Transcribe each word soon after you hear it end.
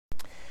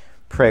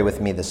Pray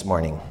with me this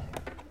morning.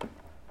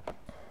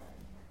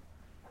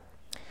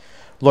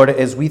 Lord,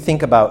 as we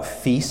think about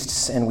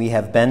feasts, and we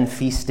have been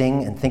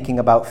feasting and thinking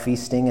about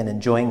feasting and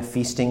enjoying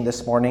feasting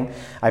this morning,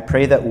 I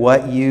pray that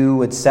what you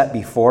would set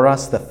before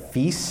us, the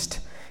feast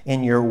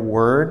in your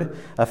word,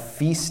 a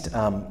feast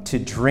to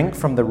drink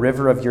from the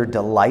river of your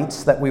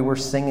delights that we were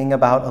singing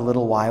about a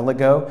little while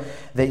ago,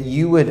 that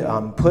you would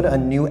put a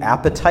new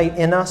appetite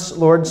in us,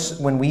 Lord,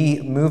 when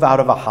we move out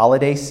of a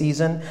holiday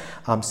season.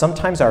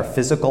 Sometimes our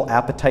physical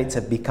appetites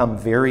have become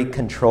very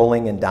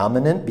controlling and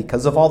dominant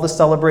because of all the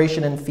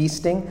celebration and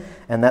feasting,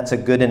 and that's a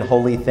good and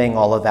holy thing,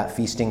 all of that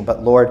feasting.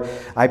 But Lord,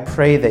 I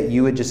pray that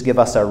you would just give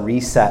us a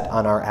reset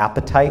on our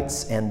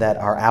appetites, and that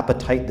our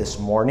appetite this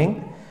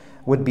morning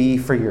would be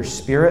for your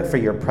Spirit, for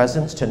your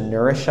presence to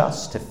nourish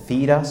us, to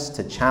feed us,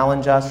 to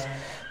challenge us,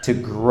 to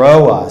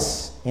grow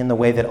us in the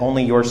way that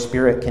only your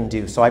Spirit can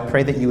do. So I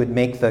pray that you would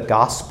make the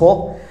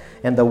gospel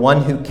and the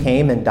one who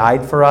came and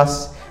died for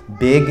us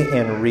big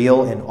and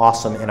real and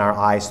awesome in our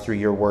eyes through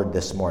your word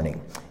this morning.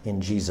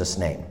 In Jesus'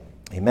 name,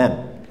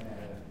 amen.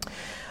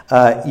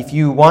 If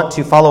you want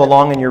to follow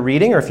along in your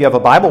reading, or if you have a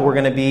Bible, we're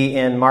going to be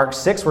in Mark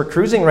 6. We're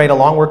cruising right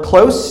along. We're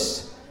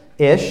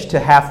close-ish to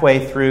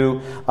halfway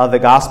through the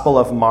Gospel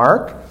of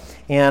Mark.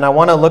 And I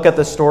want to look at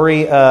the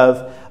story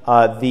of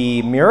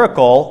the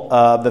miracle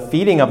of the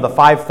feeding of the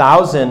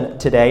 5,000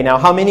 today. Now,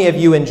 how many of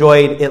you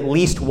enjoyed at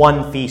least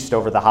one feast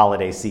over the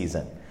holiday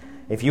season?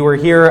 If you were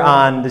here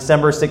on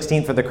December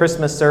 16th for the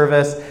Christmas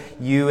service,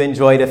 you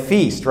enjoyed a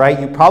feast, right?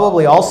 You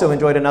probably also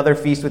enjoyed another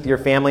feast with your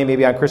family,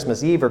 maybe on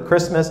Christmas Eve or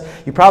Christmas.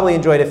 You probably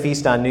enjoyed a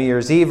feast on New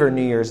Year's Eve or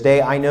New Year's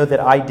Day. I know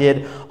that I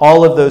did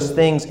all of those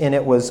things, and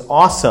it was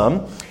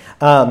awesome.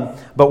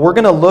 But we're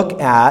going to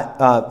look at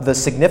the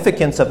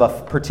significance of a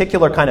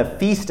particular kind of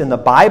feast in the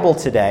Bible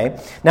today.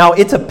 Now,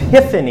 it's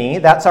Epiphany.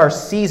 That's our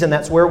season.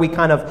 That's where we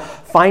kind of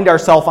find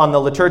ourselves on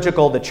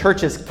the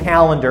church's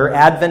calendar.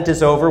 Advent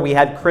is over. We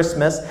had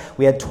Christmas.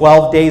 We had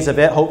 12 days of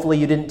it. Hopefully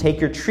you didn't take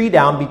your tree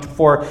down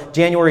before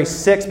January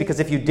 6th, because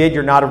if you did,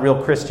 you're not a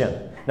real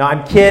Christian. No,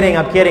 I'm kidding.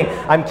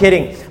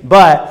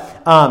 But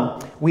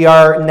we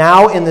are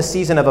now in the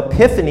season of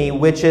Epiphany,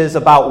 which is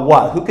about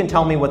what? Who can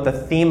tell me what the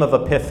theme of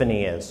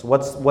Epiphany is?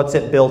 What's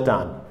it built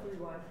on?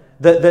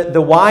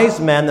 The wise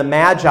men, the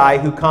magi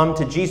who come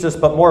to Jesus,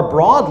 but more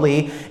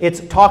broadly,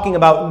 it's talking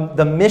about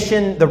the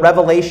mission, the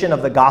revelation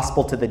of the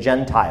gospel to the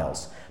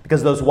Gentiles.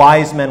 Because those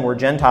wise men were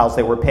Gentiles.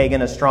 They were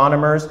pagan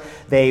astronomers.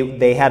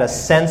 They had a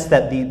sense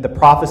that the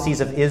prophecies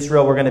of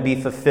Israel were going to be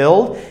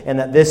fulfilled, and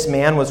that this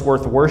man was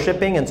worth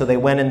worshiping. And so they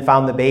went and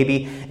found the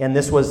baby. And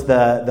this was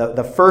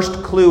the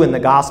first clue in the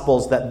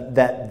Gospels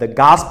that the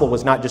gospel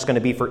was not just going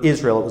to be for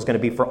Israel. It was going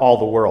to be for all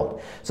the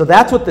world. So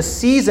that's what the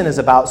season is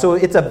about. So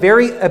it's a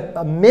very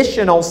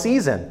missional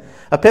season.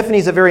 Epiphany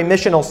is a very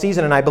missional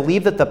season, and I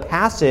believe that the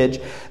passage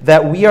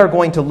that we are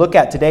going to look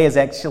at today is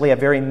actually a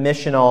very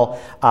missional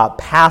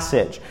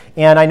passage.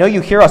 And I know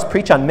you hear us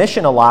preach on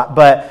mission a lot,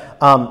 but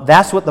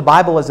that's what the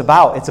Bible is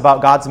about. It's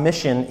about God's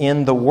mission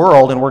in the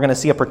world, and we're going to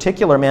see a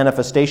particular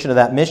manifestation of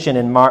that mission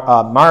in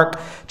Mark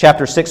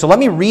chapter 6. So let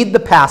me read the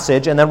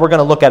passage, and then we're going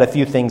to look at a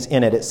few things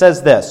in it. It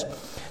says this,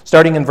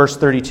 starting in verse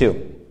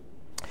 32.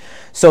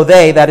 So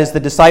they, that is the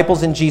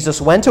disciples and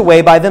Jesus, went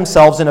away by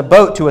themselves in a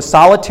boat to a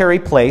solitary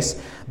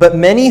place, but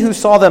many who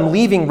saw them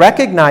leaving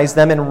recognized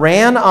them and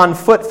ran on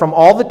foot from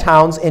all the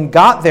towns and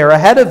got there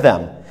ahead of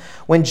them.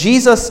 When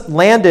Jesus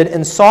landed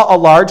and saw a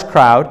large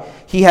crowd,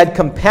 he had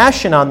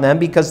compassion on them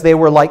because they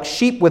were like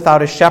sheep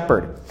without a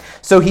shepherd.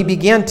 So he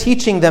began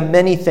teaching them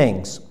many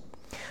things.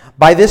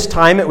 By this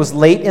time it was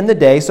late in the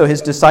day, so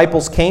his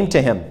disciples came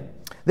to him.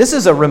 "This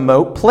is a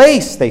remote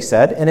place," they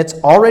said, "and it's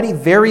already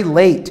very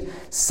late.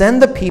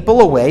 Send the people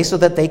away so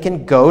that they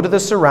can go to the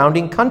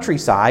surrounding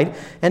countryside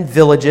and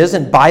villages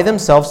and buy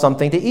themselves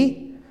something to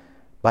eat."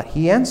 But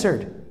he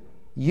answered,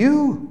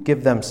 "You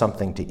give them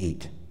something to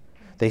eat."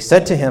 They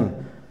said to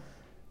him,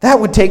 "That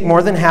would take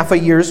more than half a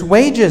year's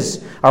wages.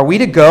 Are we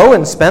to go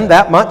and spend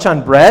that much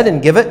on bread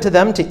and give it to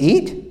them to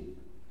eat?"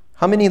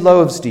 "How many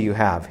loaves do you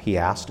have?" he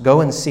asked.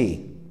 "Go and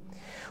see."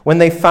 When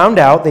they found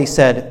out, they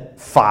said,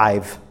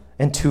 5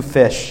 and 2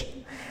 fish.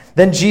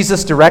 Then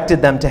Jesus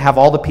directed them to have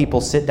all the people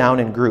sit down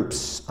in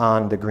groups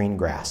on the green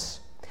grass.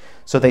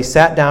 So they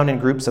sat down in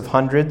groups of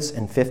hundreds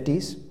and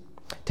 50s.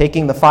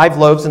 Taking the 5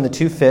 loaves and the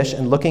 2 fish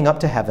and looking up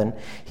to heaven,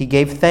 he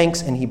gave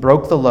thanks and he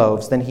broke the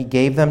loaves. Then he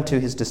gave them to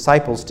his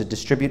disciples to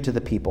distribute to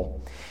the people.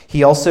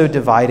 He also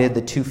divided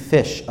the 2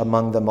 fish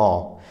among them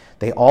all.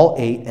 They all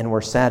ate and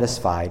were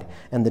satisfied,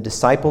 and the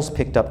disciples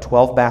picked up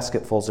 12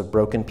 basketfuls of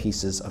broken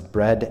pieces of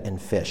bread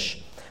and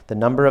fish. The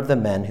number of the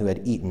men who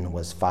had eaten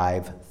was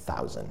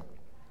 5,000.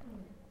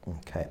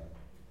 Okay.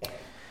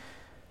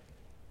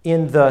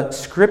 In the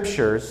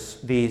scriptures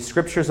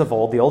of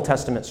old, the Old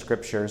Testament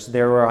scriptures,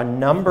 there were a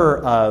number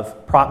of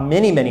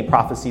many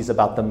prophecies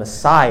about the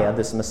Messiah,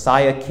 this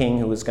Messiah king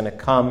who was going to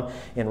come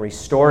and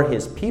restore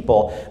his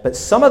people. But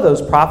some of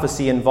those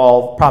prophecies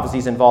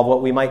involve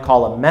what we might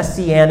call a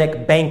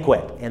messianic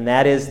banquet. And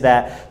that is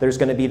that there's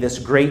going to be this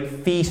great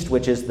feast,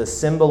 which is the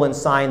symbol and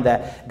sign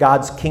that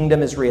God's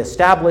kingdom is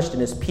reestablished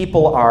and his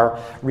people are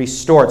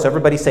restored. So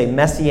everybody say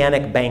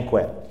messianic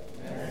banquet.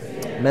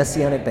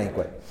 Messianic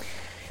banquet.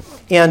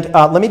 And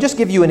let me just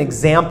give you an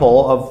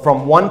example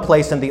from one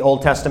place in the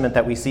Old Testament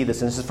that we see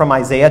this. And this is from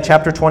Isaiah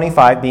chapter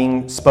 25,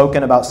 being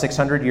spoken about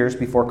 600 years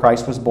before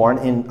Christ was born.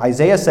 And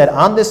Isaiah said,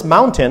 "On this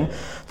mountain,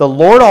 the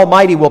Lord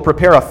Almighty will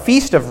prepare a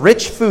feast of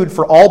rich food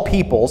for all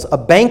peoples, a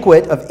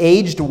banquet of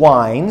aged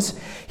wines.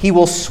 He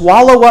will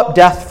swallow up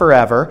death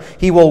forever.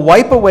 He will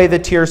wipe away the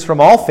tears from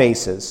all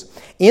faces.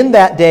 In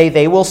that day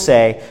they will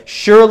say,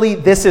 'Surely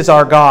this is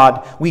our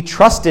God. We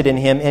trusted in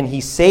him and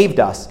he saved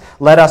us.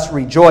 Let us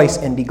rejoice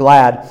and be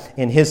glad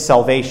in his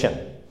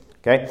salvation.'"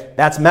 Okay?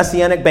 That's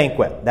messianic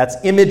banquet. That's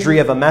imagery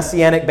of a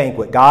messianic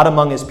banquet. God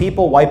among his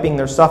people, wiping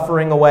their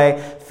suffering away,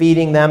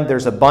 feeding them.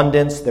 There's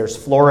abundance. There's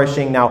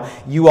flourishing. Now,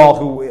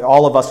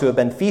 all of us who have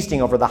been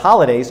feasting over the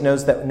holidays know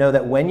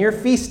that when you're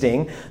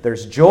feasting,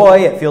 there's joy.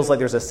 It feels like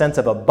there's a sense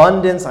of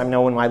abundance. I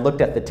know when I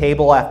looked at the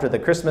table after the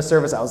Christmas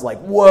service, I was like,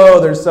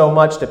 whoa, there's so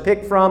much to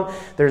pick from.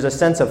 There's a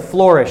sense of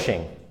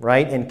flourishing,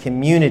 right, and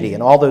community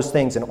and all those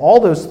things. And all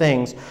those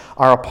things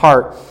are a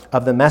part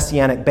of the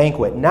messianic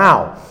banquet.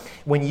 Now,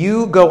 when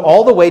you go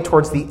all the way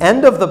towards the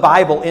end of the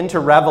Bible into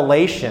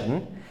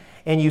Revelation,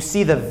 and you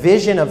see the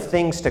vision of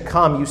things to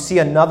come, you see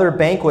another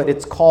banquet.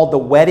 It's called the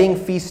wedding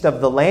feast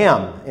of the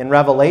Lamb in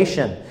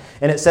Revelation.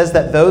 And it says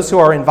that those who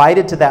are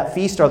invited to that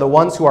feast are the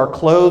ones who are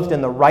clothed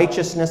in the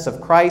righteousness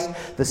of Christ,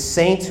 the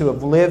saints who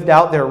have lived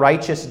out their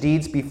righteous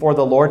deeds before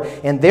the Lord,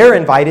 and they're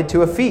invited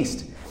to a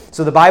feast.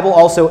 So the Bible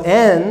also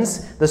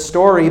ends the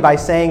story by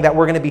saying that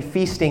we're going to be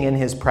feasting in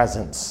his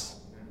presence.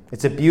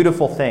 It's a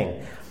beautiful thing.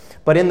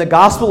 But in the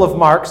Gospel of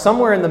Mark,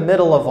 somewhere in the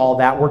middle of all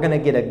that, we're going to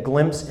get a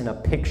glimpse and a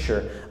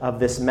picture of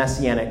this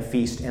messianic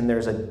feast, and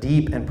there's a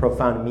deep and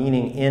profound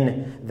meaning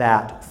in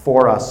that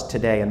for us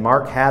today. And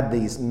Mark had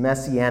these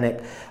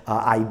messianic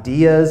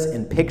ideas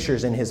and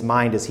pictures in his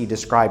mind as he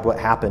described what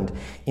happened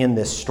in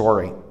this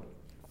story.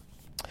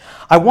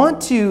 I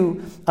want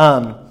to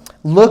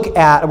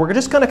we're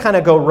just going to kind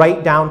of go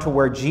right down to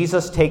where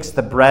Jesus takes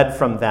the bread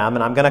from them,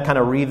 and I'm going to kind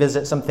of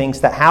revisit some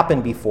things that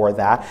happened before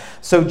that.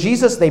 So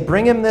they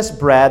bring him this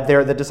bread.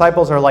 The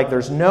disciples are like,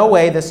 there's no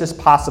way this is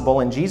possible,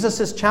 and Jesus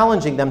is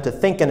challenging them to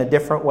think in a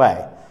different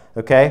way,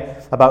 okay,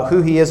 about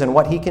who he is and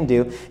what he can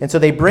do. And so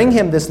they bring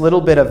him this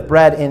little bit of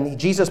bread, and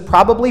Jesus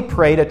probably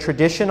prayed a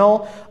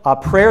traditional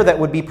prayer that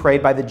would be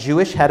prayed by the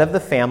Jewish head of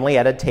the family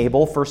at a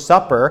table for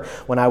supper.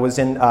 When I was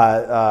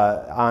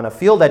on a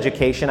field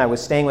education, I was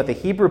staying with a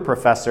Hebrew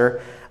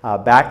professor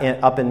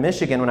up in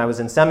Michigan when I was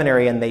in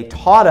seminary, and they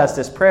taught us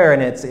this prayer,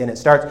 and it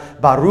starts,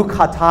 Baruch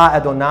atah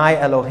Adonai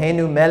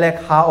Eloheinu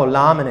melech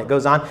haolam, and it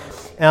goes on.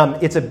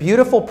 It's a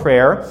beautiful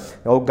prayer.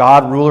 Oh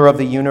God, ruler of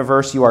the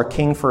universe, you are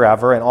king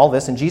forever, and all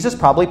this. And Jesus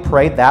probably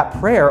prayed that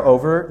prayer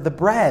over the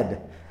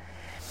bread.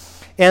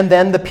 And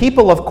then the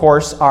people, of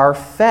course, are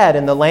fed.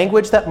 And the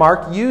language that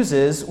Mark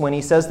uses when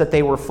he says that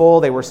they were full,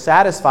 they were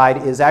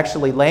satisfied, is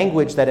actually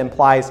language that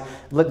implies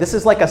this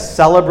is like a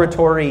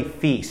celebratory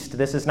feast.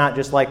 This is not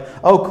just like,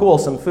 oh, cool,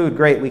 some food,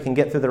 great, we can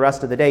get through the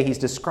rest of the day. He's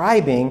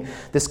describing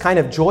this kind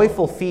of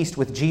joyful feast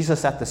with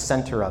Jesus at the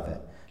center of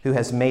it, who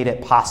has made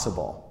it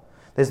possible.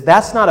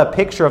 That's not a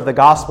picture of the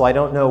gospel. I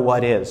don't know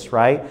what is,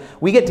 right?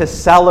 We get to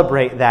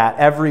celebrate that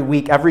every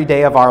week, every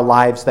day of our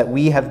lives, that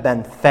we have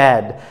been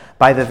fed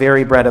by the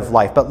very bread of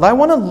life. But I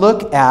want to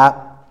look at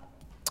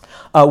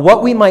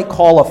what we might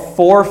call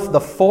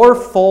the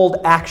fourfold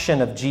action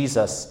of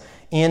Jesus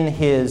in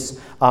his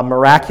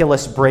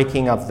miraculous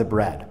breaking of the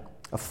bread.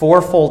 A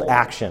fourfold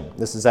action.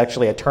 This is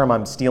actually a term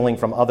I'm stealing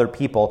from other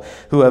people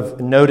who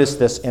have noticed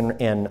this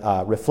and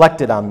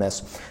reflected on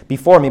this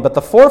before me. But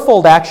the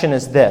fourfold action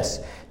is this: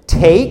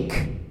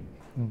 take,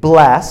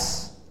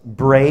 bless,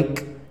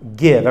 break,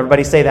 give.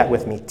 Everybody say that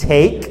with me.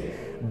 Take,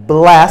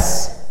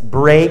 bless,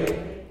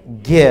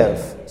 break,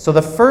 give. So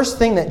the first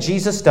thing that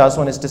Jesus does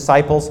when his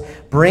disciples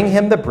bring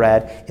him the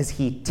bread is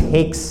he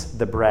takes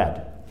the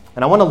bread.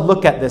 And I want to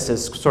look at this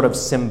as sort of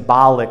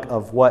symbolic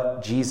of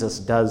what Jesus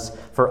does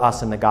for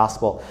us in the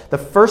gospel. The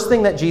first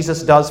thing that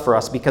Jesus does for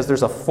us, because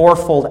there's a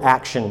fourfold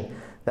action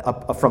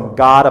from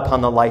God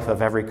upon the life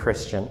of every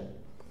Christian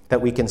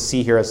that we can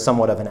see here as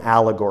somewhat of an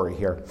allegory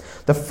here.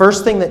 The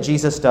first thing that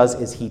Jesus does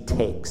is he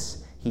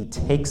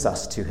takes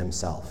us to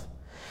himself.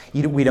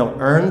 We don't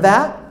earn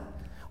that.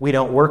 We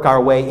don't work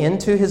our way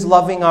into his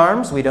loving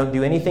arms. We don't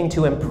do anything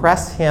to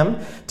impress him.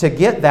 To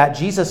get that,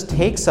 Jesus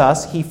takes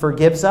us. He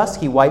forgives us.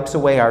 He wipes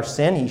away our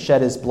sin. He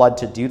shed his blood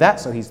to do that,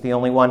 so he's the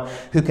only one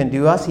who can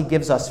do us. He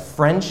gives us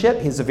friendship,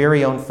 his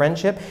very own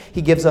friendship.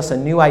 He gives us a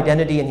new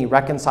identity, and he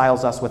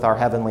reconciles us with our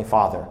Heavenly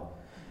Father.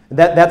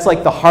 That's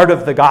like the heart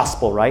of the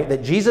gospel, right?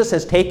 That Jesus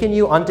has taken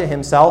you unto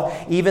himself,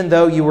 even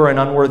though you were an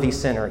unworthy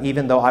sinner,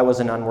 even though I was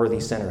an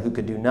unworthy sinner who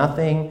could do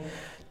nothing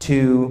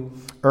to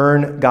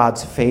earn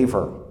God's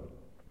favor.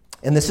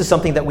 And this is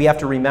something that we have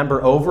to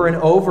remember over and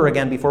over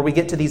again before we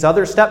get to these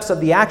other steps of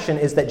the action,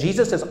 is that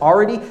Jesus has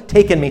already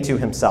taken me to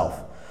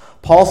himself.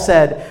 Paul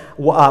said,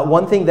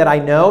 one thing that I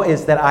know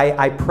is that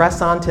I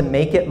press on to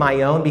make it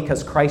my own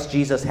because Christ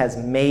Jesus has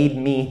made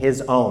me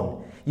his own.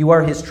 You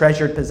are his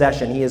treasured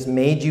possession. He has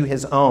made you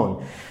his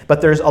own. But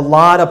there's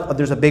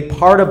a big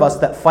part of us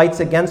that fights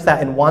against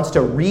that and wants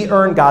to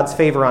re-earn God's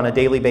favor on a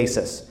daily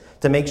basis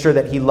to make sure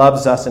that he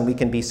loves us and we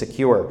can be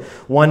secure.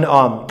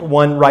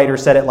 One writer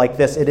said it like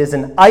this: it is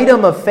an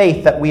item of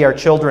faith that we are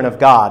children of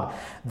God.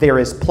 There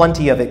is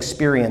plenty of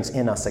experience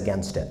in us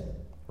against it.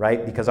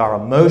 Right? Because our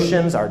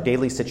emotions, our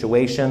daily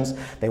situations,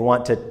 they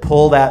want to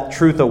pull that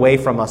truth away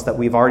from us that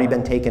we've already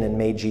been taken and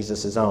made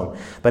Jesus his own.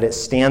 But it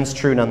stands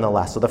true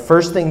nonetheless. So the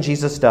first thing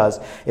Jesus does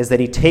is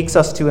that he takes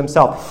us to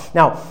himself.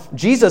 Now,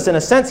 Jesus, in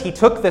a sense, he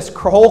took this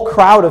whole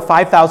crowd of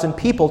 5,000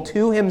 people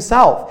to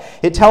himself.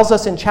 It tells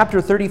us in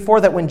chapter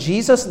 34 that when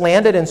Jesus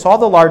landed and saw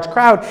the large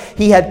crowd,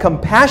 he had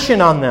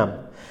compassion on them,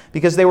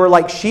 because they were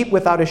like sheep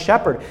without a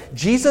shepherd.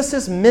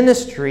 Jesus'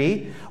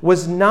 ministry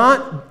was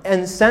not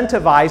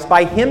incentivized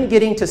by him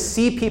getting to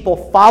see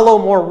people follow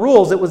more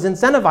rules. It was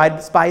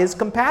incentivized by his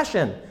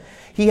compassion.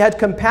 He had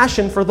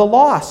compassion for the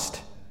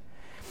lost.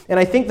 And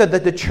I think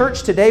that the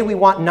church today, we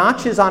want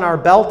notches on our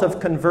belt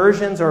of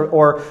conversions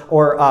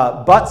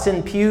or butts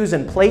in pews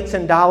and plates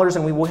and dollars,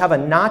 and we will have a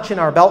notch in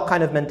our belt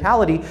kind of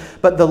mentality.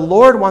 But the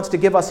Lord wants to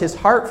give us his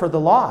heart for the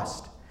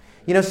lost.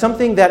 You know,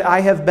 something that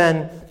I have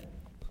been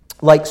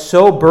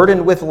so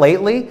burdened with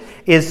lately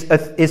is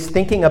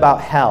thinking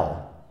about hell.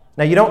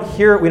 Now, we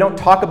don't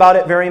talk about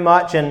it very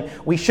much, and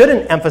we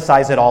shouldn't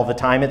emphasize it all the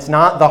time. It's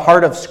not the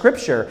heart of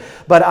Scripture.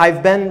 But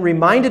I've been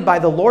reminded by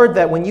the Lord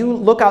that when you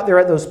look out there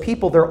at those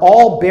people, they're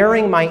all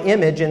bearing my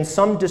image in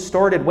some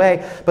distorted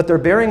way, but they're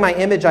bearing my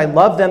image. I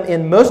love them,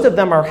 and most of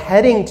them are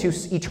heading to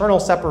eternal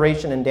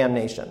separation and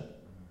damnation.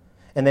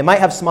 And they might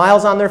have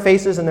smiles on their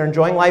faces and they're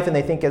enjoying life and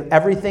they think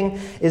everything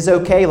is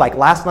okay. Like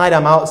last night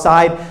I'm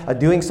outside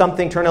doing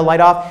something, turn a light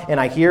off, and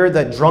I hear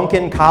the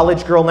drunken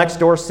college girl next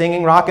door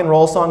singing rock and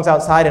roll songs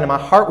outside, and my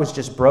heart was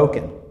just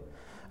broken.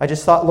 I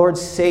just thought, Lord,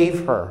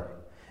 save her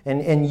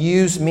and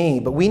use me.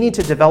 But we need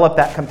to develop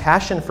that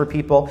compassion for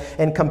people,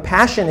 and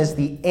compassion is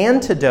the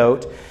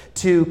antidote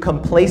to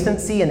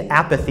complacency and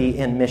apathy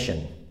in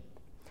mission.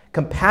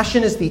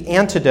 Compassion is the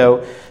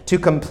antidote to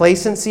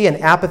complacency and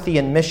apathy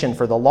in mission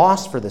for the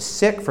lost, for the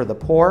sick, for the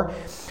poor.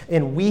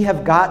 And we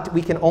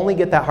can only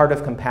get that heart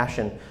of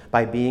compassion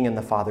by being in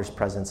the Father's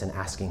presence and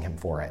asking him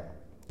for it.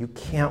 You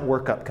can't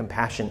work up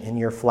compassion in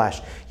your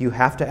flesh. You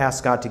have to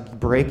ask God to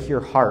break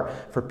your heart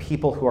for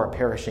people who are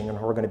perishing and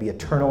who are going to be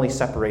eternally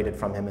separated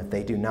from him if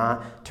they do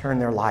not turn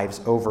their lives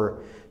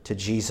over to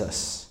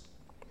Jesus.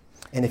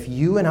 And if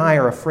you and I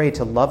are afraid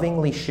to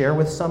lovingly share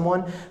with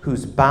someone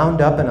who's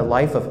bound up in a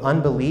life of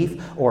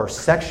unbelief or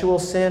sexual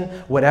sin,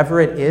 whatever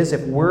it is,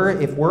 if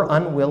we're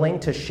unwilling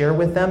to share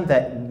with them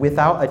that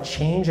without a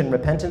change and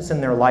repentance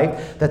in their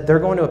life, that they're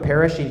going to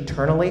perish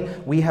eternally,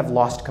 we have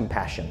lost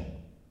compassion.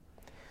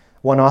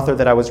 One author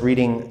that I was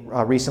reading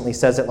recently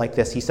says it like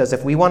this. He says,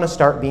 if we want to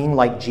start being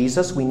like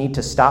Jesus, we need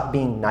to stop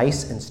being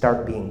nice and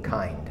start being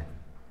kind.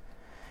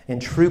 In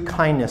true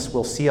kindness,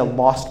 we'll see a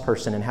lost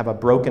person and have a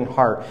broken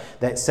heart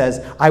that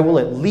says, I will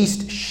at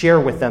least share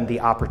with them the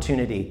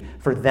opportunity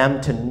for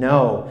them to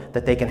know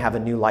that they can have a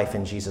new life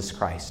in Jesus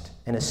Christ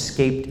and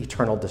escape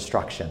eternal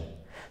destruction.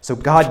 So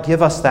God,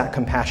 give us that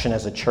compassion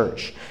as a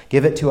church.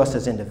 Give it to us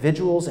as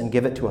individuals and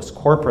give it to us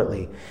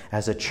corporately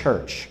as a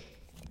church.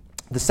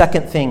 The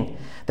second thing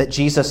that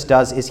Jesus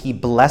does is he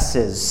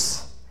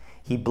blesses.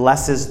 He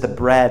blesses the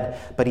bread,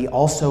 but he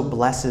also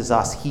blesses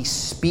us. He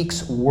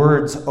speaks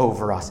words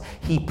over us.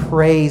 He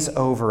prays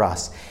over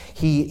us.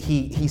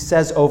 He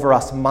says over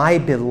us, my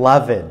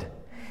beloved.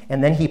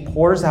 And then he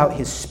pours out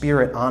his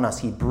Spirit on us.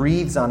 He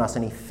breathes on us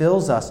and he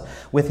fills us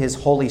with his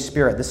Holy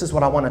Spirit. This is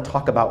what I want to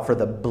talk about for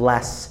the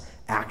bless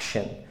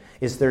action.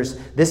 This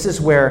is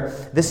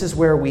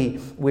where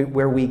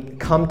we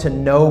come to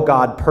know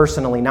God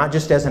personally, not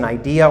just as an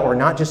idea or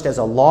not just as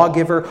a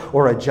lawgiver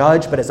or a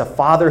judge, but as a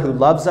Father who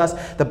loves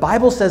us. The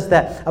Bible says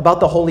that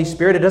about the Holy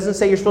Spirit. It doesn't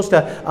say you're supposed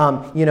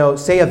to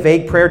say a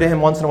vague prayer to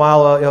him once in a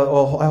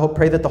while. I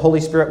pray that the Holy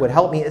Spirit would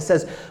help me. It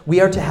says we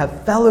are to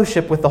have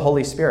fellowship with the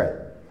Holy Spirit.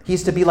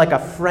 He's to be like a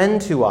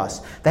friend to us.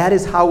 That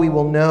is how we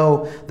will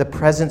know the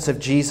presence of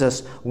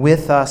Jesus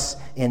with us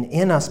and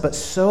in us. But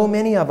so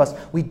many of us,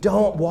 we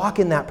don't walk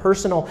in that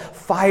personal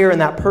fire and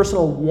that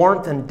personal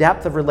warmth and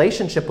depth of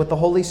relationship with the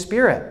Holy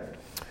Spirit.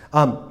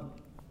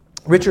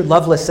 Richard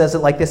Lovelace says it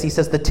like this. He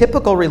says, the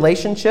typical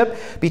relationship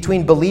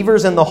between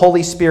believers and the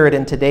Holy Spirit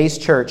in today's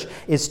church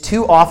is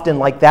too often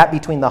like that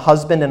between the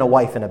husband and a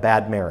wife in a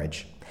bad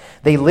marriage.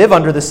 They live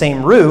under the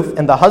same roof,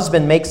 and the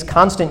husband makes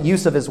constant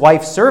use of his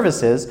wife's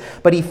services,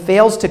 but he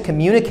fails to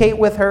communicate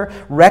with her,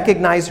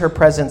 recognize her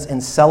presence,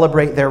 and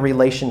celebrate their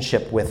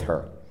relationship with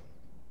her.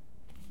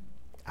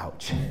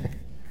 Ouch.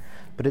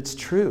 But it's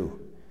true.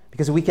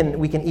 Because we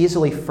can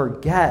easily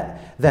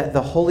forget that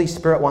the Holy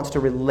Spirit wants to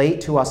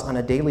relate to us on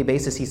a daily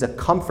basis. He's a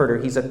comforter.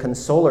 He's a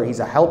consoler. He's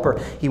a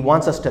helper. He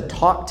wants us to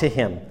talk to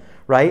him,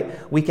 right?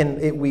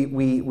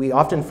 We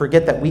often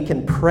forget that we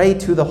can pray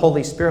to the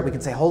Holy Spirit. We can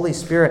say, Holy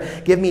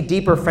Spirit, give me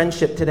deeper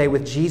friendship today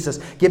with Jesus.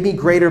 Give me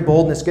greater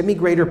boldness. Give me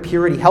greater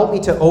purity. Help me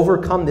to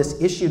overcome this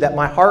issue that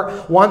my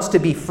heart wants to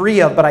be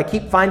free of, but I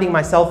keep finding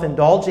myself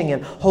indulging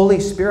in.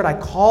 Holy Spirit, I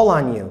call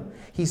on you.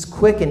 He's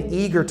quick and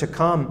eager to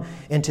come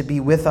and to be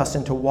with us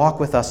and to walk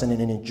with us in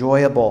an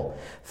enjoyable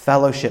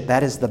fellowship.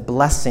 That is the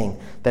blessing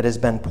that has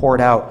been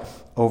poured out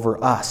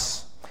over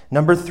us.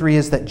 Number 3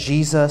 is that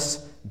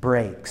Jesus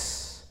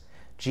breaks.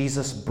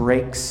 Jesus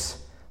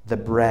breaks the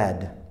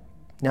bread.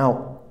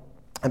 Now,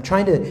 I'm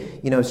trying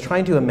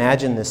to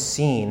imagine this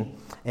scene,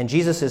 and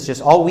Jesus is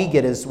just, all we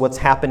get is what's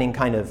happening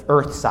kind of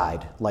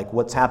earthside, like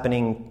what's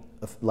happening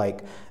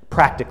like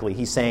practically.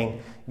 He's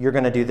saying, you're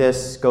going to do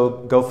this,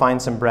 go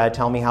find some bread,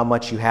 tell me how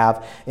much you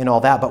have, and all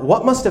that. But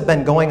what must have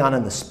been going on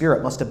in the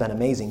Spirit must have been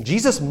amazing.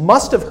 Jesus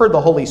must have heard the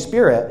Holy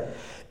Spirit.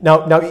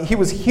 Now he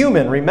was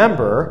human,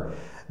 remember?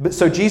 But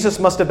so Jesus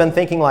must have been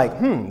thinking like,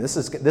 this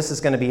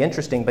is going to be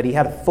interesting. But he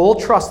had full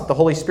trust that the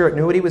Holy Spirit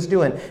knew what he was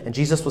doing, and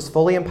Jesus was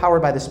fully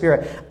empowered by the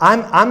Spirit.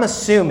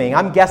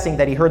 I'm guessing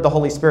that he heard the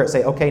Holy Spirit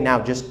say, okay,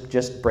 now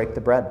just break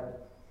the bread.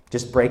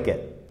 Just break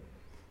it.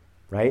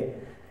 Right?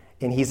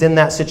 And he's in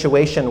that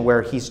situation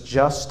where he's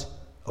just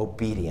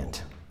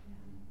obedient.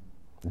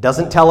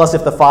 Doesn't tell us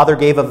if the Father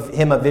gave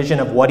him a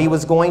vision of what he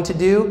was going to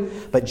do,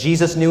 but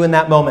Jesus knew in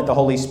that moment the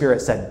Holy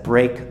Spirit said,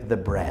 break the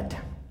bread.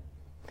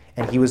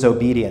 And he was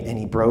obedient, and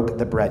he broke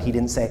the bread. He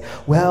didn't say,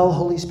 well,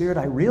 Holy Spirit,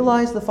 I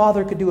realize the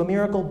Father could do a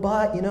miracle,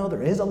 but,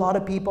 there is a lot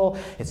of people.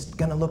 It's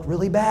going to look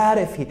really bad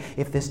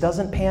if this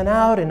doesn't pan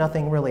out and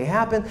nothing really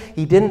happened.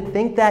 He didn't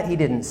think that. He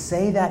didn't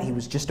say that. He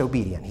was just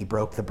obedient. He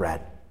broke the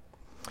bread.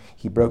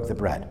 He broke the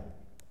bread.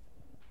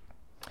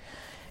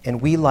 And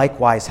we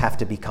likewise have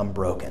to become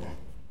broken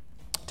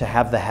to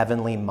have the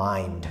heavenly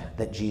mind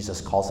that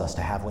Jesus calls us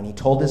to have. When he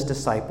told his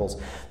disciples,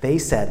 they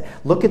said,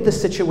 look at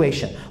this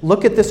situation.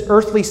 Look at this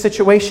earthly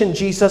situation,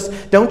 Jesus.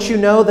 Don't you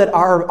know that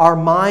our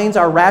minds,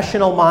 our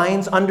rational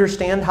minds,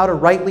 understand how to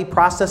rightly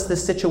process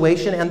this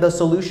situation and the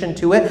solution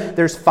to it?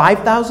 There's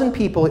 5,000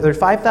 people, there's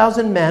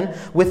 5,000 men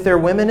with their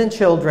women and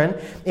children,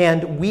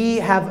 and we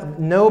have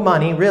no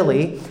money,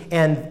 really,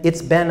 and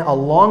it's been a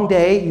long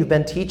day. You've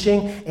been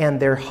teaching, and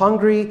they're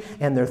hungry,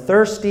 and they're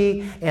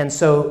thirsty, and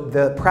so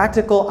the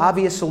practical,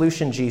 obvious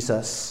solution,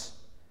 Jesus,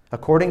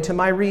 according to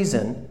my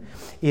reason,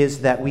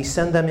 is that we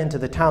send them into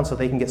the town so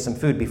they can get some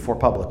food before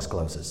Publix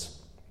closes.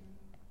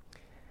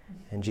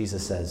 And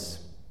Jesus says,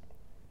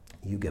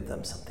 you give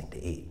them something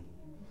to eat.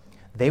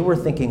 They were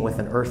thinking with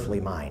an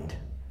earthly mind.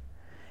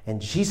 And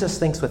Jesus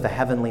thinks with a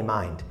heavenly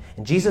mind.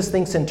 And Jesus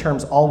thinks in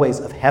terms always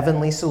of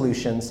heavenly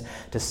solutions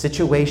to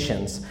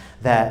situations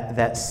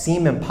that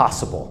seem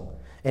impossible.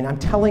 And I'm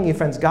telling you,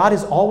 friends, God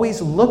is always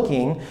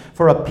looking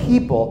for a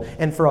people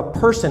and for a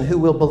person who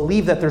will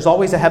believe that there's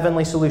always a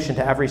heavenly solution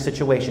to every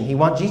situation.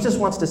 Jesus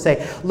wants to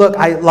say, look,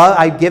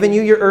 I've given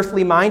you your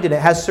earthly mind and it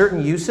has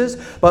certain uses,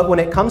 but when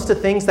it comes to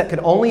things that could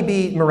only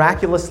be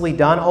miraculously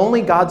done,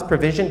 only God's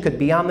provision could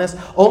be on this,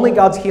 only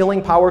God's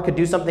healing power could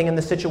do something in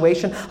this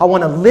situation, I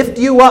want to lift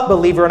you up,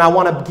 believer, and I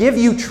want to give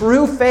you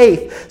true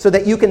faith so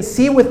that you can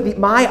see with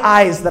my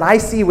eyes that I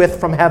see with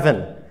from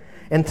heaven.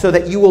 And so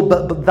that you will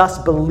thus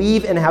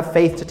believe and have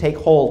faith to take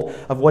hold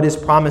of what is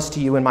promised to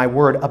you in my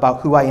word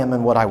about who I am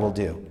and what I will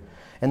do.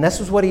 And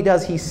this is what he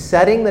does. He's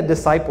setting the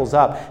disciples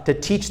up to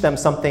teach them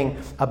something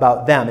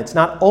about them. It's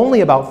not only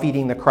about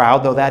feeding the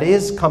crowd, though that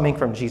is coming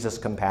from Jesus'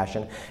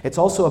 compassion. It's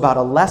also about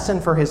a lesson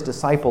for his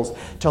disciples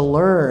to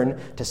learn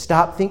to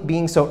stop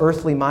being so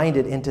earthly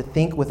minded and to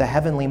think with a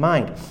heavenly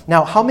mind.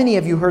 Now, how many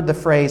of you heard the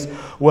phrase,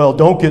 well,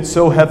 don't get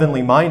so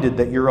heavenly minded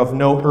that you're of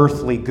no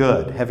earthly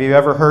good? Have you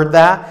ever heard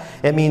that?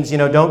 It means,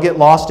 don't get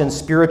lost in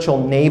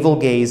spiritual navel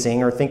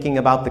gazing or thinking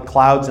about the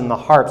clouds and the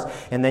harps,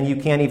 and then you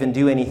can't even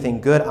do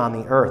anything good on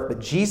the earth.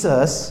 But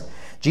Jesus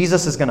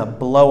is going to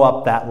blow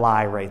up that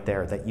lie right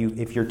there, that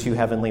if you're too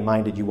heavenly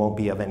minded, you won't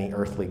be of any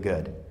earthly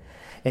good.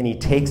 And he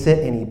takes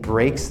it and he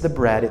breaks the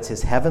bread. It's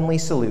his heavenly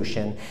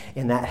solution,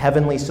 and that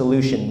heavenly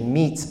solution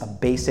meets a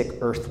basic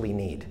earthly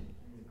need.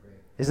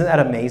 Isn't that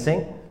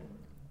amazing?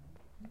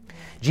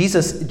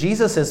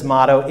 Jesus'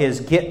 motto is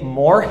get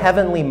more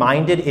heavenly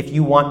minded if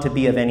you want to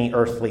be of any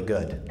earthly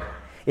good.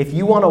 If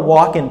you want to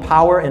walk in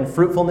power and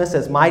fruitfulness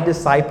as my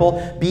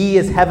disciple, be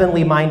as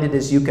heavenly minded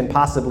as you can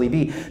possibly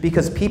be.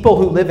 Because people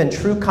who live in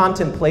true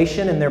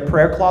contemplation in their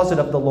prayer closet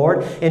of the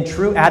Lord, in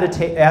true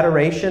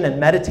adoration and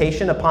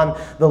meditation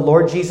upon the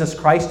Lord Jesus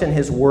Christ and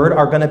his word,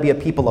 are going to be a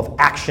people of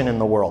action in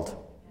the world.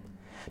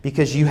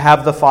 Because you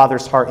have the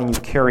Father's heart and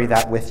you carry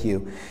that with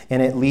you.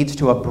 And it leads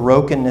to a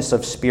brokenness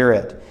of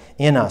spirit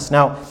in us.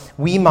 Now,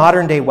 we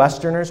modern day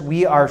Westerners,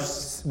 we are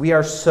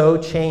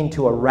so chained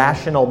to a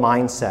rational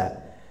mindset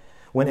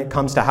when it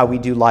comes to how we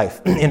do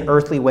life, an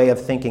earthly way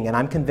of thinking. And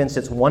I'm convinced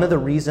it's one of the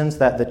reasons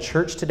that the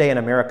church today in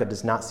America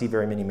does not see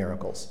very many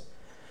miracles.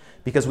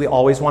 because we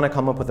always want to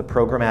come up with a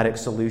programmatic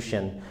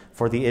solution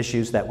for the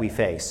issues that we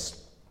face.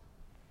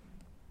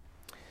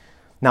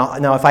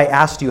 Now, if I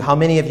asked you, how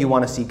many of you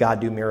want to see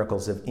God do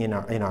miracles in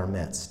our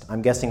midst?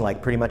 I'm guessing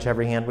like pretty much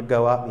every hand would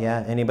go up.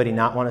 Yeah? Anybody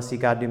not want to see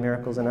God do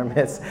miracles in our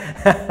midst?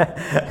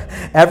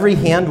 Every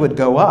hand would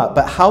go up.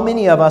 But how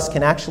many of us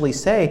can actually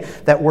say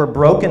that we're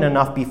broken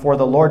enough before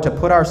the Lord to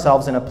put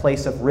ourselves in a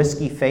place of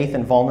risky faith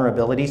and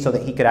vulnerability so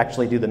that he could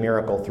actually do the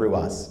miracle through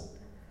us?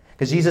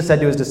 Because Jesus said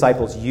to his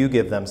disciples, you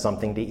give them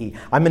something to eat.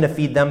 I'm going to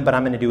feed them, but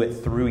I'm going to do it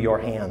through your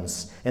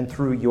hands and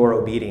through your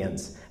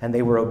obedience. And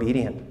they were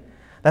obedient.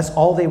 That's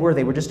all they were.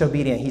 They were just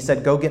obedient. He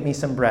said, go get me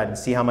some bread and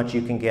see how much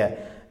you can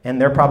get.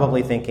 And they're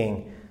probably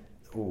thinking,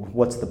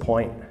 what's the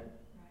point?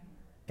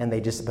 But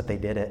they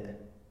did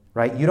it,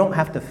 right? You don't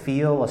have to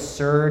feel a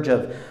surge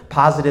of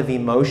positive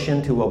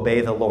emotion to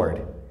obey the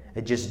Lord.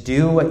 Just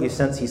do what you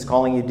sense he's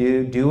calling you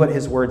to do what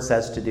his word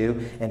says to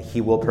do, and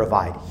he will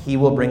provide. He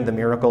will bring the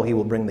miracle. He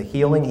will bring the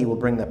healing. He will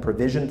bring the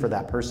provision for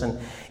that person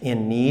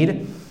in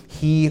need.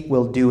 He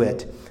will do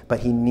it,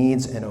 but he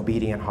needs an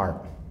obedient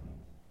heart.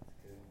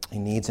 He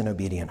needs an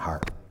obedient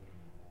heart.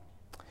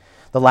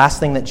 The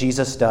last thing that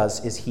Jesus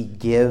does is he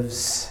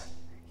gives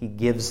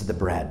the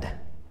bread.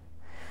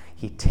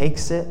 He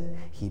takes it,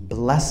 he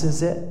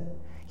blesses it,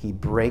 he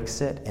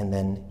breaks it, and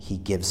then he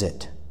gives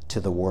it to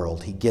the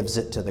world. He gives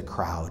it to the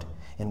crowd.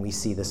 And we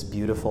see this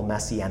beautiful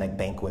messianic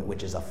banquet,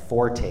 which is a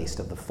foretaste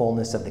of the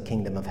fullness of the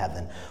kingdom of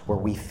heaven, where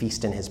we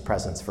feast in his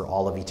presence for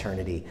all of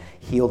eternity,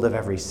 healed of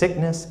every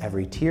sickness,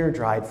 every tear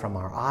dried from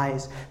our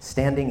eyes,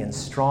 standing in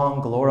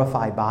strong,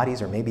 glorified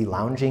bodies, or maybe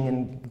lounging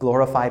in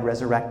glorified,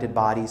 resurrected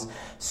bodies,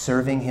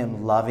 serving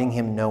him, loving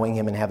him, knowing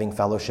him, and having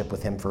fellowship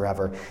with him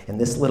forever. And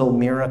this little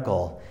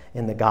miracle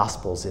in the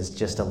Gospels is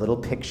just a little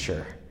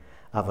picture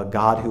of a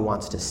God who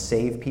wants to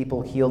save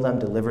people, heal them,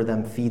 deliver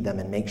them, feed them,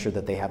 and make sure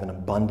that they have an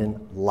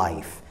abundant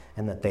life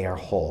and that they are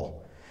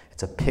whole.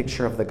 It's a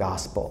picture of the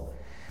gospel.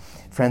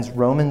 Friends,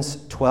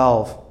 Romans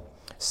 12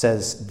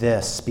 says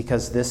this,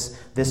 because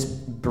this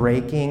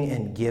breaking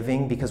and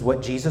giving, because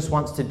what Jesus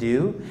wants to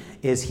do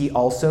is he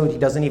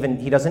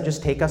doesn't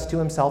just take us to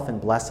himself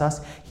and bless us,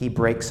 he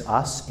breaks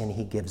us and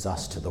he gives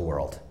us to the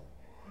world.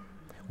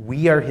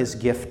 We are his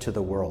gift to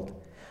the world.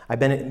 I've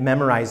been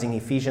memorizing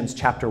Ephesians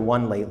chapter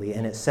 1 lately,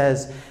 and it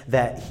says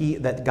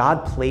that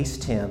God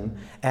placed him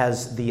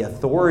as the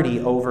authority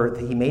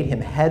he made him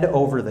head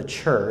over the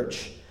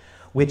church,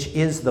 which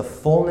is the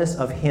fullness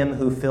of him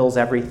who fills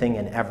everything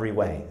in every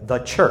way. The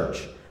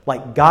church.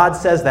 Like God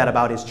says that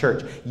about his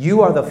church.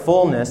 You are the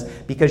fullness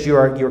because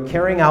you're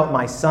carrying out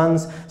my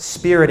son's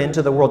spirit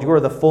into the world. You are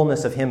the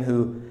fullness of him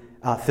who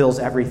fills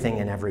everything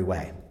in every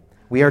way.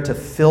 We are to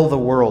fill the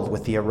world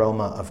with the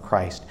aroma of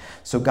Christ.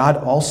 So God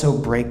also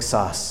breaks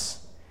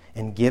us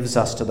and gives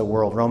us to the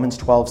world. Romans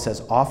 12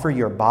 says, offer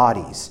your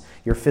bodies,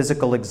 your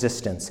physical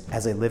existence,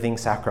 as a living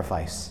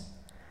sacrifice,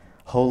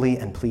 holy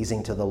and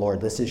pleasing to the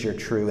Lord. This is your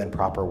true and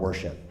proper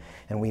worship.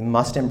 And we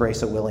must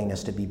embrace a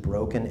willingness to be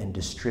broken and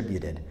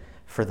distributed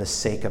for the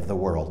sake of the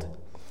world.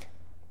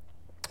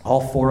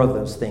 All four of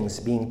those things,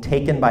 being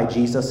taken by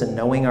Jesus and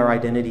knowing our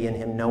identity in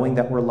him, knowing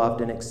that we're loved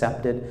and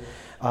accepted,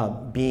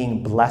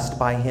 being blessed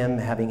by him,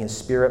 having his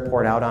spirit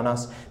poured out on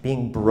us,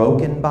 being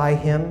broken by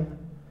him,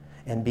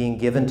 and being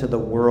given to the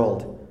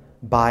world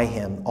by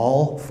him.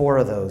 All four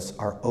of those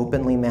are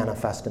openly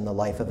manifest in the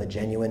life of a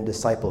genuine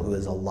disciple who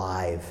is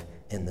alive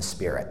in the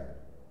Spirit.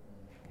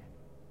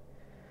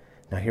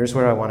 Now here's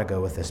where I want to go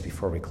with this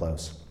before we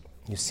close.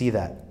 You see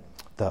that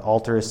the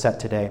altar is set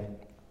today,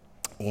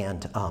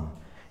 and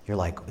you're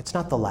like, it's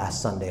not the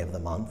last Sunday of the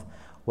month.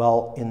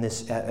 Well,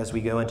 as we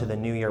go into the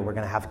new year, we're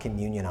going to have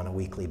communion on a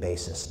weekly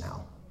basis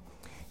now.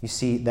 You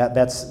see,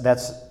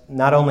 that's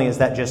not only is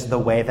that just the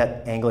way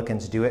that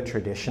Anglicans do it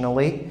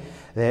traditionally,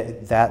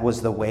 that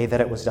was the way that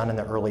it was done in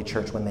the early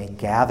church. When they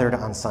gathered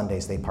on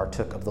Sundays, they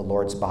partook of the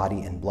Lord's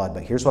body and blood.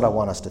 But here's what I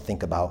want us to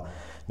think about,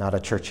 not a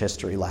church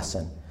history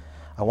lesson.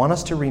 I want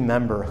us to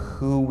remember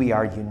who we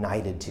are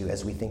united to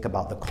as we think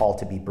about the call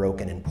to be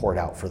broken and poured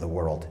out for the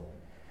world.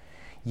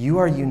 You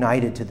are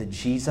united to the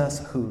Jesus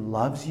who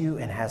loves you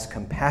and has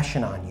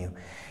compassion on you.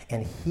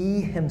 And he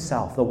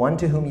himself, the one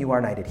to whom you are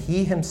united,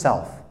 he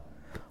himself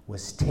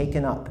was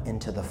taken up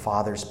into the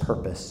Father's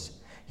purpose.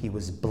 He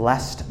was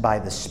blessed by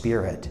the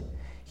Spirit.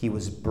 He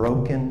was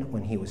broken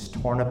when he was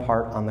torn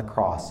apart on the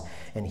cross,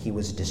 and he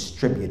was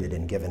distributed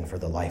and given for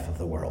the life of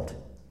the world.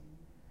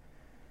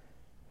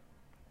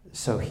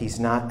 So he's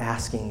not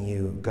asking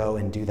you, go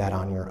and do that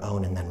on your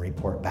own and then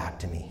report back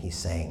to me. He's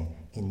saying,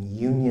 in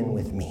union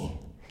with me,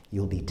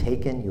 you'll be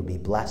taken, you'll be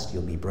blessed,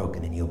 you'll be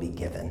broken, and you'll be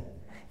given.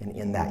 And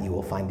in that you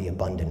will find the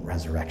abundant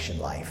resurrection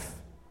life.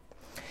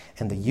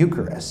 And the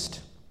Eucharist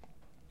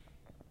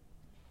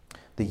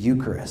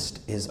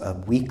is a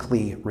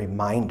weekly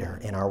reminder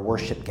in our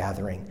worship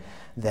gathering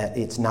that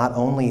it's not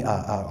only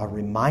a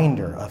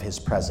reminder of his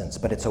presence,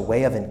 but it's a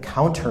way of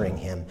encountering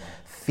him,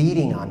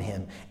 feeding on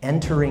him,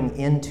 entering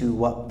into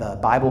what the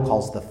Bible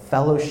calls the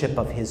fellowship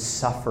of his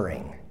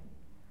suffering.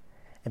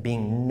 and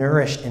being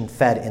nourished and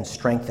fed and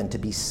strengthened to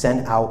be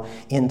sent out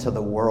into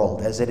the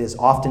world. As it has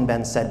often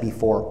been said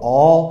before,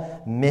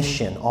 all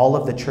mission, all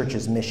of the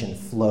church's mission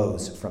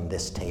flows from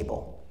this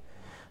table.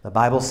 The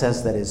Bible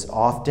says that as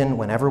often,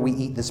 whenever we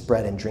eat this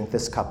bread and drink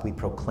this cup, we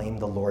proclaim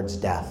the Lord's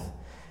death.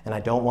 And I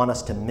don't want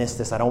us to miss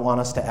this. I don't want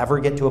us to ever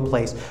get to a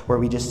place where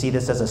we just see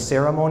this as a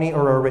ceremony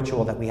or a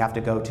ritual that we have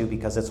to go to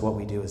because it's what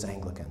we do as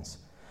Anglicans.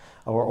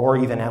 Or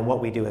even at what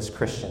we do as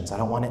Christians. I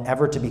don't want it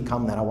ever to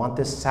become that. I want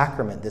this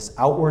sacrament, this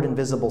outward and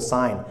visible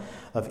sign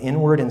of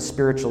inward and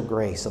spiritual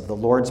grace, of the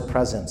Lord's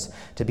presence,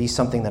 to be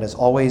something that is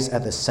always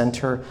at the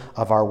center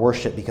of our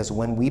worship, because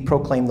when we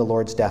proclaim the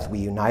Lord's death, we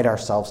unite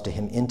ourselves to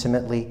him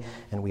intimately,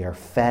 and we are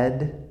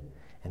fed,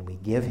 and we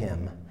give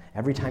him.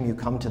 Every time you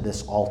come to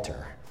this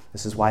altar,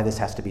 this is why this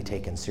has to be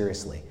taken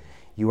seriously,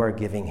 you are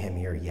giving him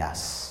your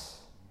yes.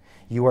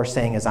 You are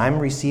saying, as I'm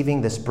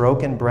receiving this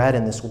broken bread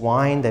and this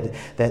wine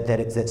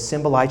that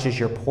symbolizes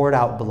your poured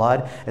out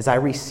blood, as I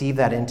receive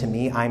that into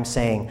me, I'm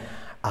saying,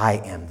 I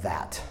am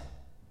that.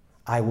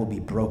 I will be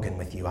broken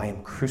with you. I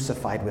am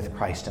crucified with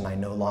Christ and I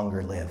no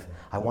longer live.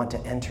 I want to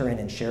enter in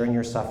and share in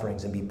your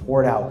sufferings and be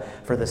poured out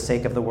for the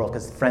sake of the world.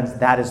 Because, friends,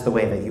 that is the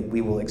way that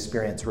we will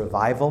experience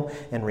revival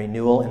and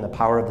renewal and the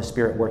power of the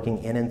Spirit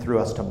working in and through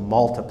us to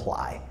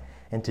multiply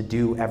and to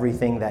do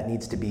everything that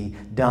needs to be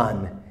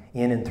done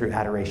in and through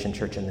Adoration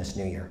Church in this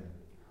new year.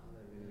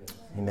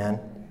 Amen.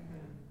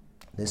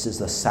 This is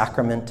the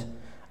sacrament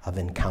of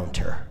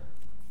encounter.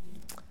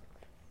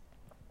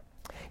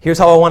 Here's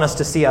how I want us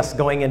to see us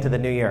going into the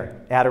new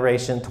year.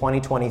 Adoration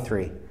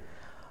 2023.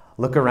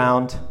 Look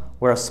around.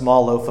 We're a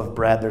small loaf of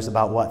bread. There's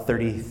about,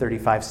 30,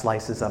 35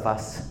 slices of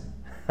us.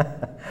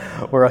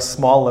 We're a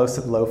small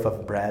loaf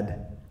of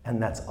bread,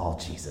 and that's all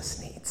Jesus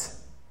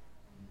needs.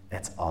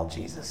 That's all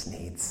Jesus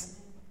needs.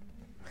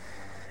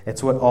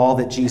 It's all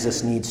that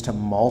Jesus needs to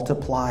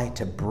multiply,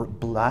 to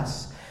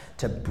bless,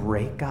 to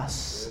break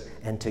us,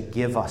 and to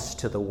give us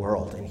to the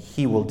world. And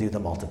he will do the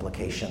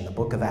multiplication. The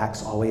book of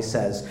Acts always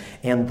says,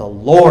 and the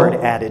Lord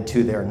added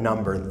to their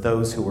number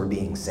those who were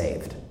being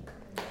saved.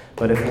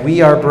 But if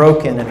we are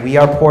broken and we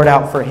are poured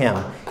out for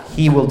him,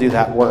 he will do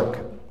that work.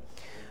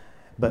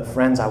 But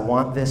friends, I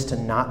want this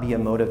to not be a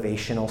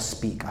motivational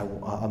speech. I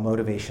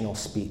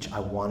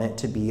want it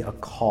to be a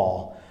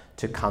call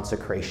to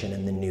consecration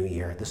in the new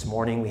year. This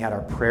morning we had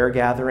our prayer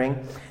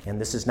gathering,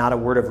 and this is not a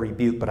word of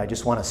rebuke, but I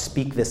just want to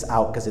speak this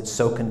out because it's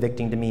so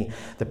convicting to me.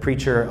 The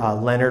preacher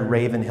Leonard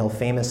Ravenhill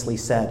famously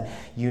said,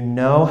 "You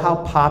know how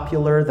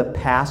popular the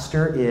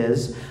pastor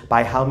is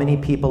by how many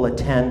people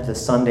attend the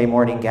Sunday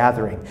morning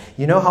gathering.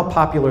 You know how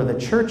popular the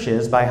church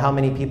is by how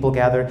many people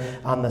gather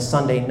on the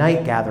Sunday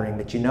night gathering,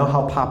 but you know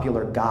how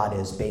popular God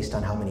is based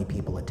on how many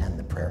people attend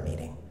the prayer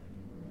meeting."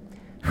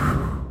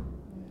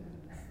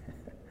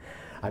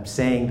 I'm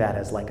saying that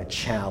as like a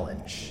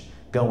challenge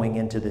going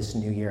into this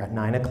new year. At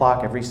 9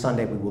 o'clock every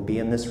Sunday, we will be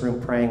in this room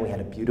praying. We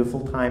had a beautiful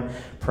time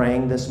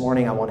praying this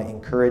morning. I want to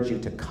encourage you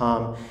to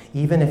come.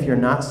 Even if you're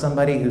not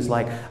somebody who's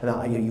like,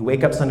 you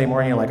wake up Sunday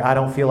morning, you're like, I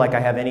don't feel like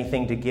I have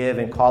anything to give,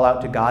 and call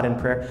out to God in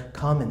prayer.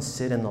 Come and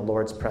sit in the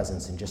Lord's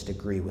presence and just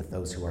agree with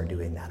those who are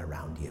doing that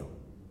around you.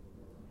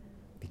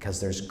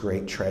 Because there's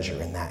great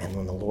treasure in that. And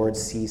when the Lord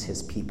sees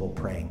his people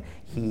praying,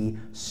 he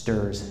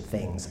stirs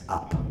things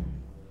up.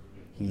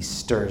 He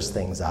stirs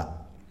things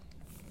up.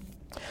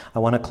 I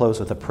want to close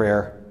with a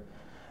prayer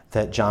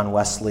that John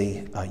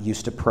Wesley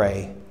used to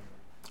pray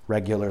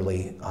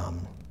regularly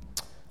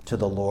to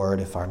the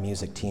Lord. If our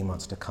music team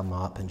wants to come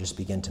up and just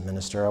begin to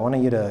minister, I want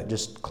you to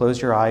just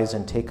close your eyes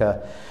and take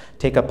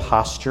a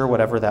posture,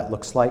 whatever that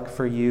looks like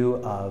for you,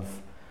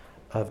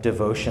 of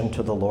devotion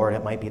to the Lord.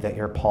 It might be that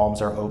your palms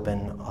are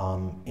open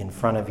in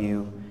front of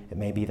you. It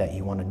may be that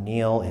you want to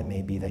kneel. It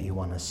may be that you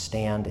want to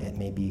stand. It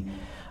may be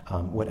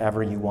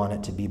whatever you want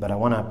it to be. But I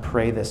want to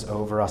pray this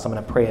over us. I'm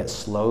going to pray it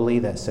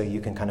slowly so you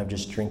can kind of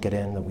just drink it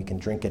in, that we can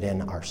drink it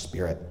in our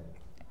spirit.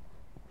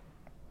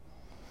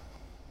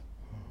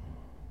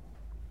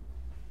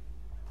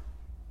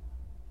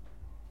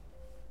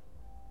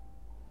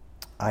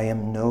 I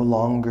am no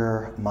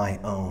longer my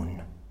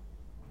own,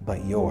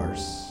 but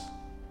yours.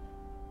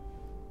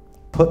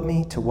 Put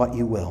me to what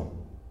you will.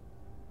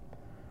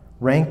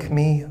 Rank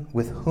me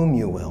with whom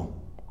you will.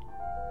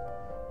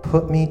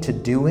 Put me to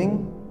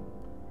doing.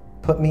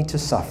 Put me to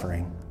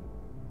suffering.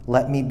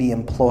 Let me be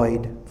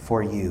employed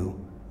for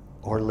you,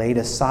 or laid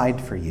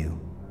aside for you,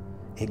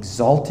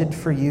 exalted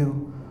for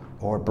you,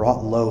 or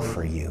brought low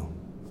for you.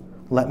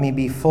 Let me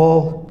be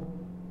full.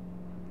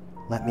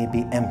 Let me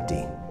be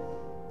empty.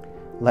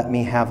 Let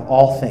me have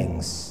all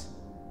things.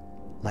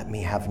 Let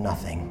me have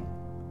nothing.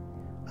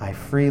 I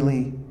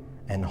freely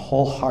and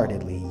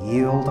wholeheartedly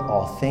yield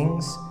all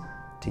things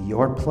to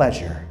your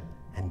pleasure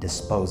and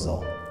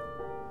disposal.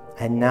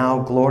 And now,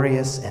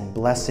 glorious and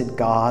blessed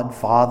God,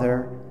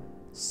 Father,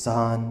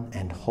 Son,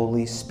 and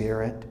Holy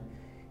Spirit,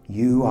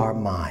 you are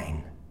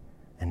mine,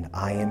 and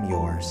I am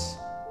yours.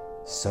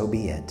 So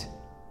be it.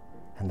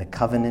 And the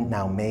covenant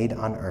now made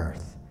on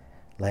earth,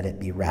 let it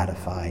be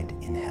ratified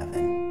in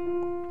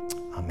heaven.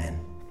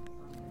 Amen.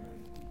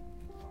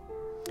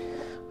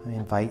 I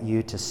invite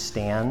you to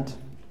stand.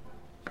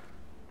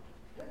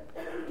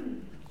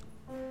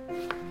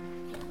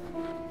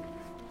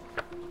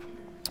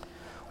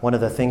 One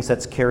of the things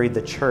that's carried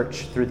the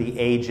church through the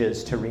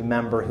ages to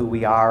remember who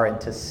we are and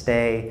to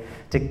stay,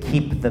 to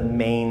keep the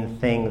main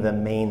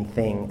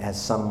thing, as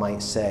some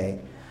might say,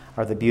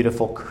 are the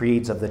beautiful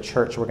creeds of the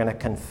church. We're going to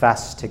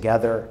confess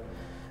together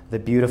the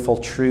beautiful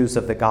truths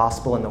of the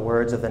gospel in the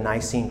words of the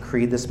Nicene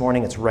Creed this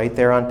morning. It's right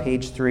there on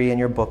page 3 in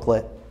your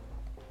booklet.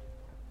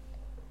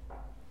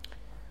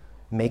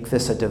 Make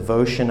this a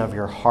devotion of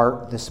your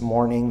heart this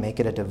morning. Make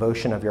it a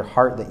devotion of your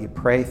heart that you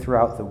pray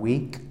throughout the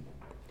week.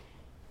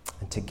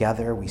 And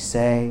together we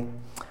say,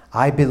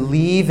 I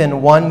believe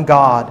in one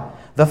God,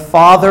 the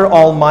Father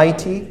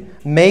Almighty,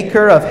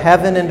 maker of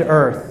heaven and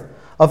earth,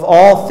 of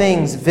all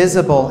things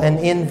visible and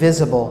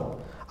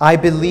invisible. I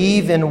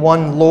believe in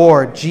one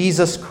Lord,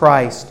 Jesus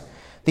Christ,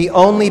 the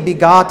only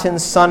begotten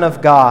Son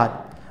of God,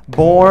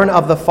 born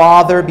of the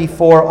Father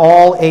before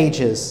all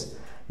ages,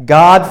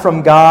 God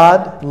from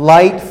God,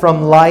 light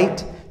from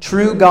light,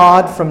 true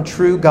God from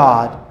true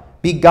God,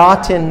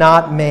 begotten,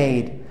 not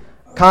made,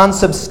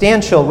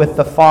 consubstantial with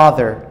the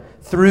Father.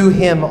 Through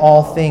him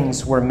all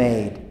things were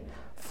made.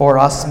 For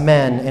us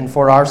men and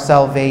for our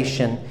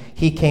salvation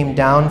he came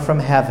down from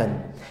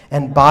heaven,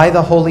 and by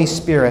the Holy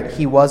Spirit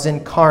he was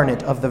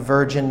incarnate of the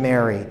Virgin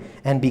Mary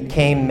and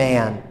became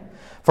man.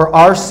 For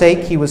our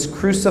sake he was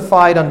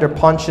crucified under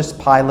Pontius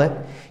Pilate.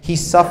 He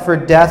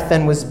suffered death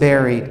and was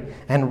buried,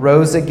 and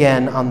rose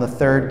again on the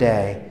third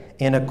day,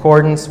 in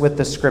accordance with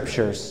the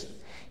Scriptures.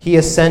 He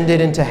ascended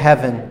into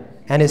heaven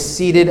and is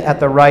seated at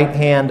the right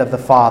hand of the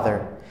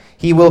Father.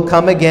 He will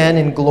come again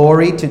in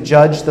glory to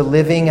judge the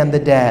living and the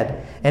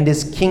dead, and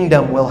his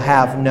kingdom will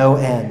have no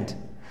end.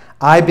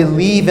 I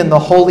believe in the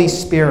Holy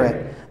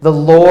Spirit, the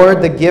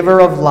Lord, the giver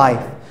of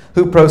life,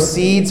 who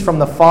proceeds from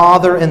the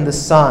Father and the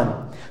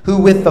Son, who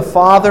with the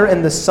Father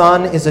and the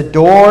Son is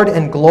adored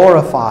and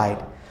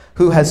glorified,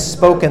 who has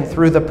spoken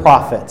through the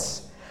prophets.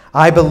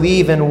 I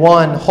believe in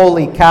one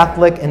holy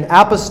Catholic and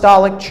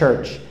apostolic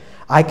church.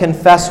 I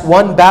confess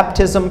one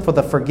baptism for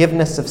the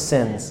forgiveness of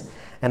sins,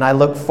 and I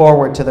look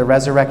forward to the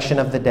resurrection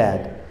of the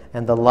dead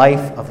and the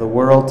life of the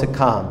world to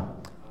come.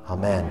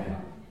 Amen.